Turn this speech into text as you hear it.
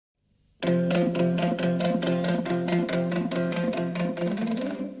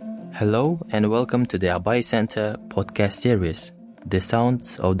Hello and welcome to the Abay Center podcast series, The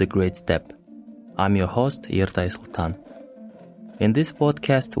Sounds of the Great Steppe. I'm your host, Yertay Sultan. In this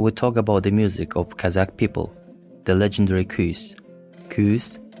podcast, we talk about the music of Kazakh people, the legendary kuys.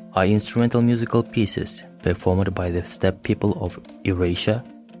 Kuys are instrumental musical pieces performed by the steppe people of Eurasia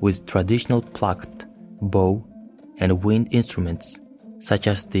with traditional plucked, bow, and wind instruments such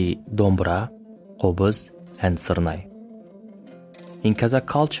as the Dombyra, qobuz, and sırnay. In Kazakh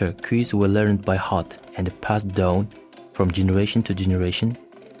culture, kuys were learned by heart and passed down from generation to generation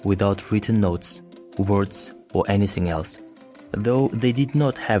without written notes, words, or anything else. Though they did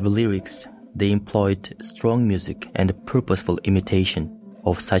not have lyrics, they employed strong music and purposeful imitation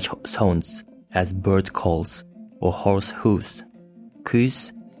of such sounds as bird calls or horse hooves.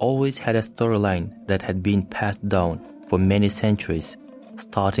 Kuys always had a storyline that had been passed down for many centuries,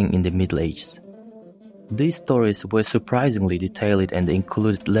 starting in the Middle Ages. These stories were surprisingly detailed and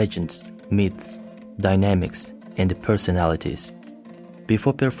included legends, myths, dynamics, and personalities.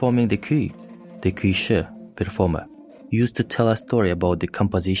 Before performing the kuyshi performer used to tell a story about the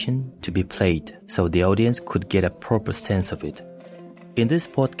composition to be played so the audience could get a proper sense of it. In this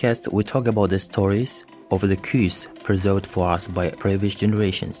podcast, we talk about the stories of the kuys preserved for us by previous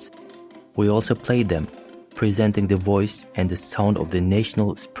generations. We also play them, presenting the voice and the sound of the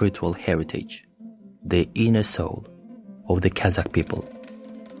national spiritual heritage, the inner soul of the Kazakh people.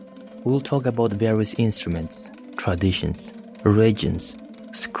 We'll talk about various instruments, traditions, regions,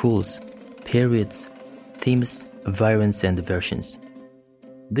 schools, periods, themes, variants, and versions.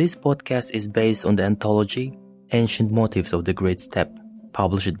 This podcast is based on the anthology Ancient Motifs of the Great Steppe,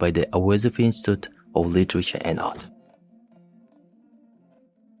 published by the Awezov Institute of Literature and Art.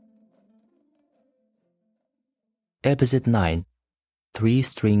 Episode 9.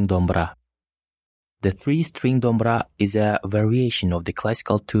 Three-string Dombyra. The three-string Dombyra is a variation of the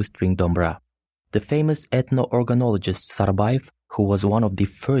classical two-string Dombyra. The famous ethno-organologist Sarbayev, who was one of the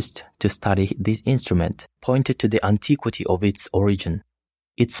first to study this instrument, pointed to the antiquity of its origin.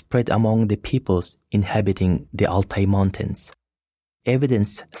 It spread among the peoples inhabiting the Altai Mountains.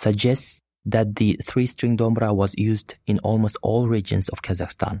 Evidence suggests that the three-string Dombyra was used in almost all regions of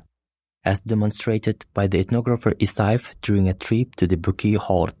Kazakhstan, as demonstrated by the ethnographer Isaev during a trip to the Buki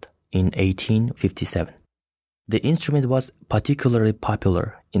Horde in 1857. The instrument was particularly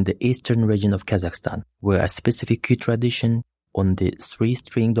popular in the eastern region of Kazakhstan, where a specific kuy tradition on the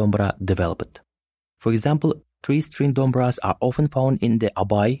three-string Dombyra developed. For example, three-string Dombyras are often found in the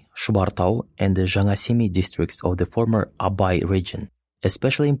Abay, Shubartau, and the Zhangasemi districts of the former Abay region.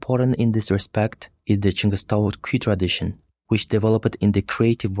 Especially important in this respect is the Chingistau kuy tradition, which developed in the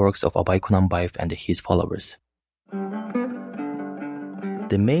creative works of Abay Kunanbayev and his followers.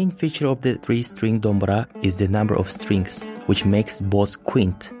 The main feature of the three-string Dombyra is the number of strings, which makes both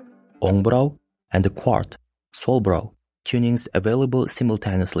quint, ongbrow, and quart, solbrow, tunings available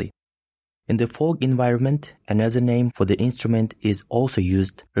simultaneously. In the folk environment, another name for the instrument is also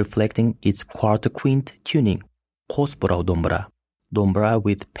used, reflecting its quarter-quint tuning, qosbrow Dombyra, Dombyra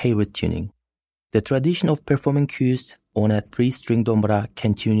with paired tuning. The tradition of performing kuys on a three-string Dombyra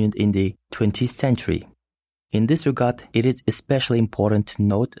continued in the 20th century. In this regard, it is especially important to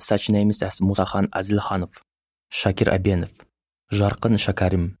note such names as Musakhan Azilkhanov, Shakir Abenov, Jarqin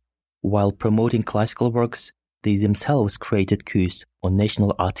Shakarim. While promoting classical works, they themselves created kuys on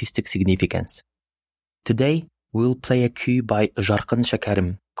national artistic significance. Today, we'll play a kuy by Jarqin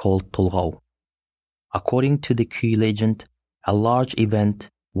Shakarim called Tolgau. According to the kuy legend, a large event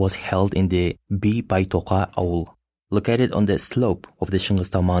was held in the Bi Baytoqa Aul, located on the slope of the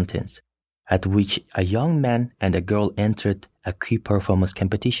Chingistau Mountains, at which a young man and a girl entered a kuy performance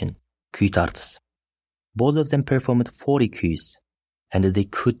competition, kuy tartыс. Both of them performed 40 kuys, and they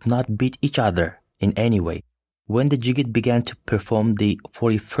could not beat each other in any way. When the jigit began to perform the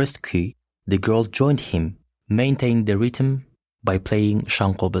 41st kuy, the girl joined him, maintaining the rhythm by playing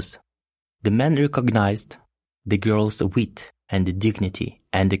shanqobuz. The man recognized the girl's wit and dignity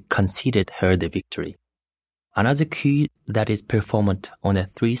and conceded her the victory. Another kuy that is performed on a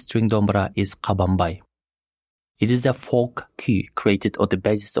three-string Dombyra is Qabanbay. It is a folk kuy created on the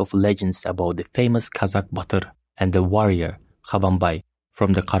basis of legends about the famous Kazakh Batır and the warrior Qabanbay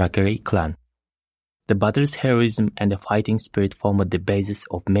from the Karakere clan. The Batır's heroism and the fighting spirit formed the basis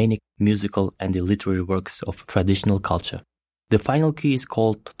of many musical and literary works of traditional culture. The final kuy is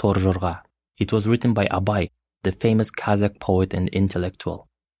called Torjorga. It was written by Abay, the famous Kazakh poet and intellectual.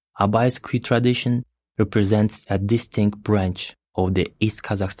 Abay's kuy tradition represents a distinct branch of the East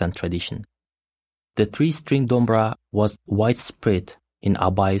Kazakhstan tradition. The three-string Dombyra was widespread in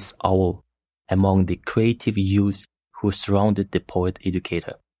Abay's aul among the creative youth who surrounded the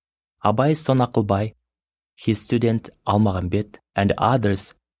poet-educator. Abai's son Akılbay, his student Almagambet, and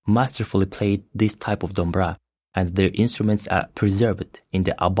others masterfully played this type of dombra, and their instruments are preserved in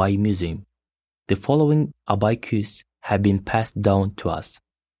the Abai Museum. The following Abai cues have been passed down to us: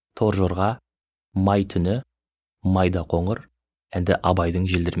 Торжорға, Май түні, Майда қоңыр, and the Абайдың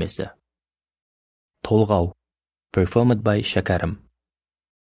желдірмесі. Толғау, performed by Шәкәрім.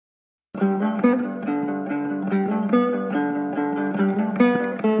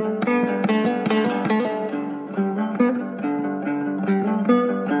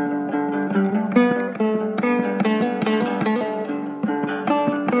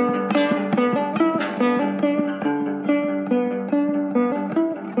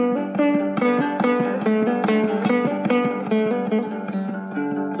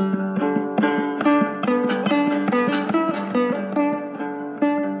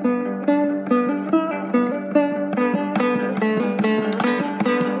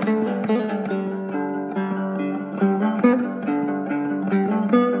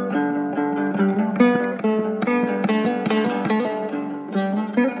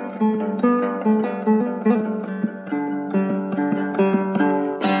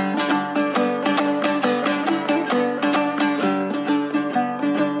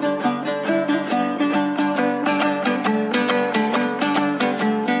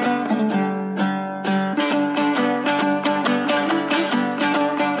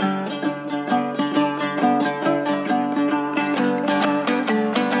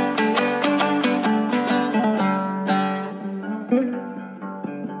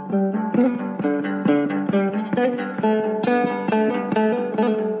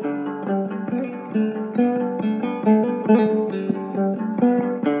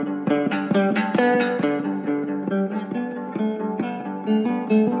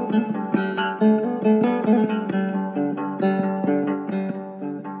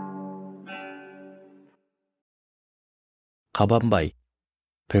 Қабанбай,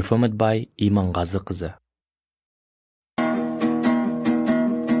 performed by Иманғазықызы.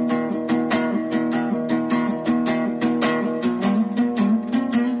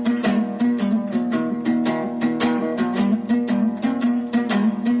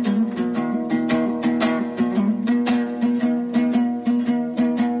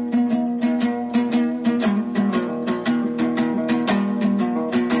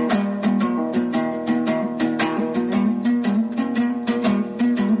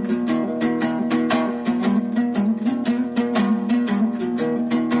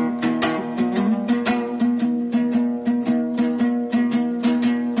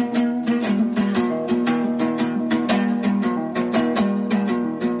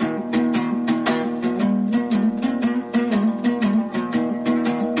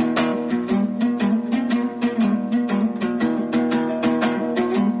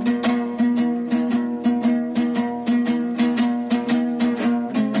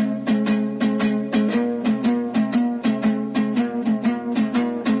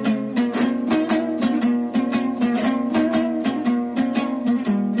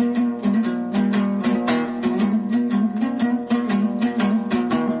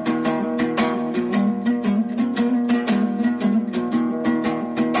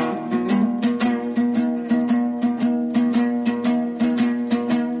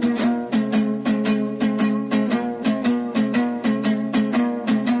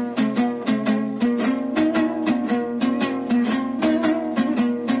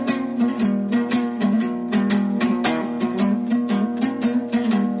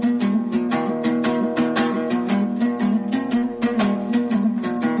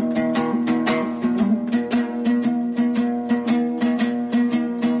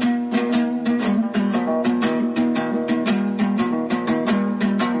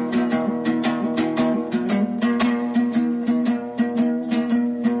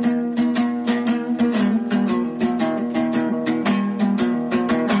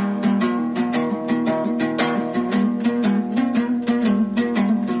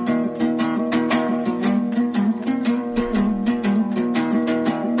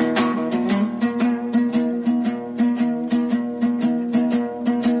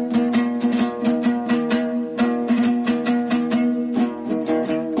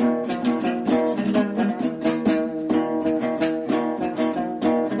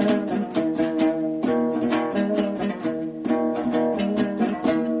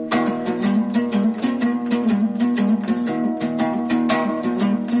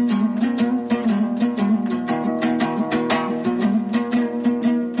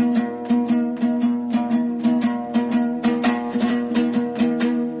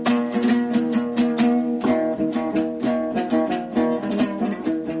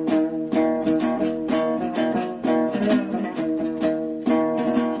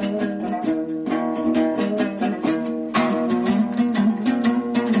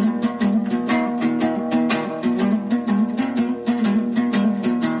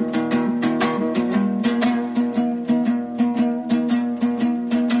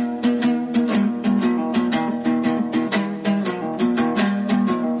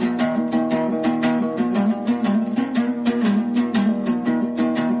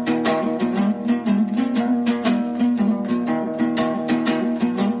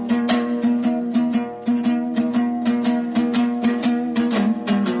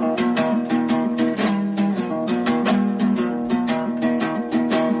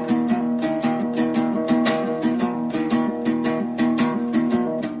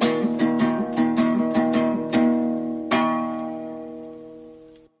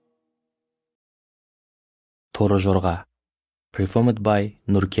 Torojorga, performed by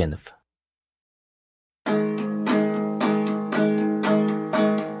Nurkenov.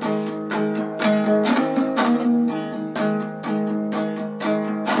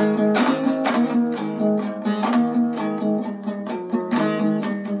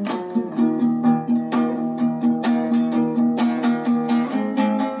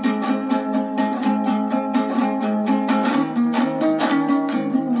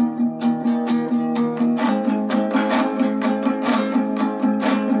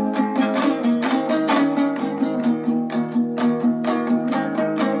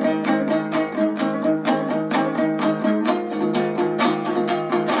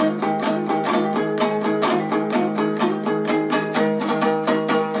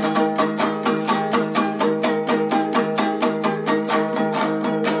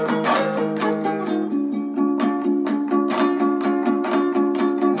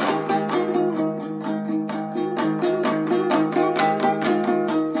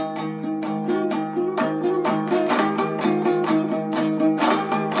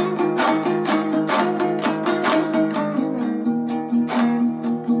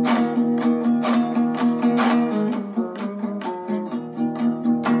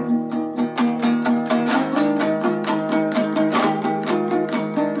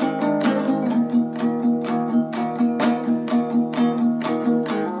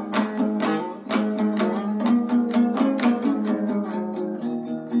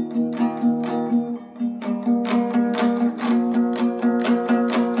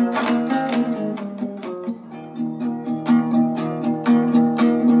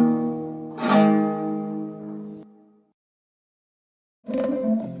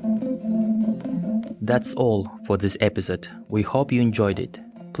 That's all for this episode. We hope you enjoyed it.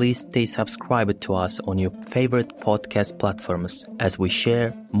 Please stay subscribed to us on your favorite podcast platforms as we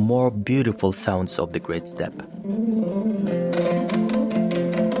share more beautiful sounds of the Great Steppe.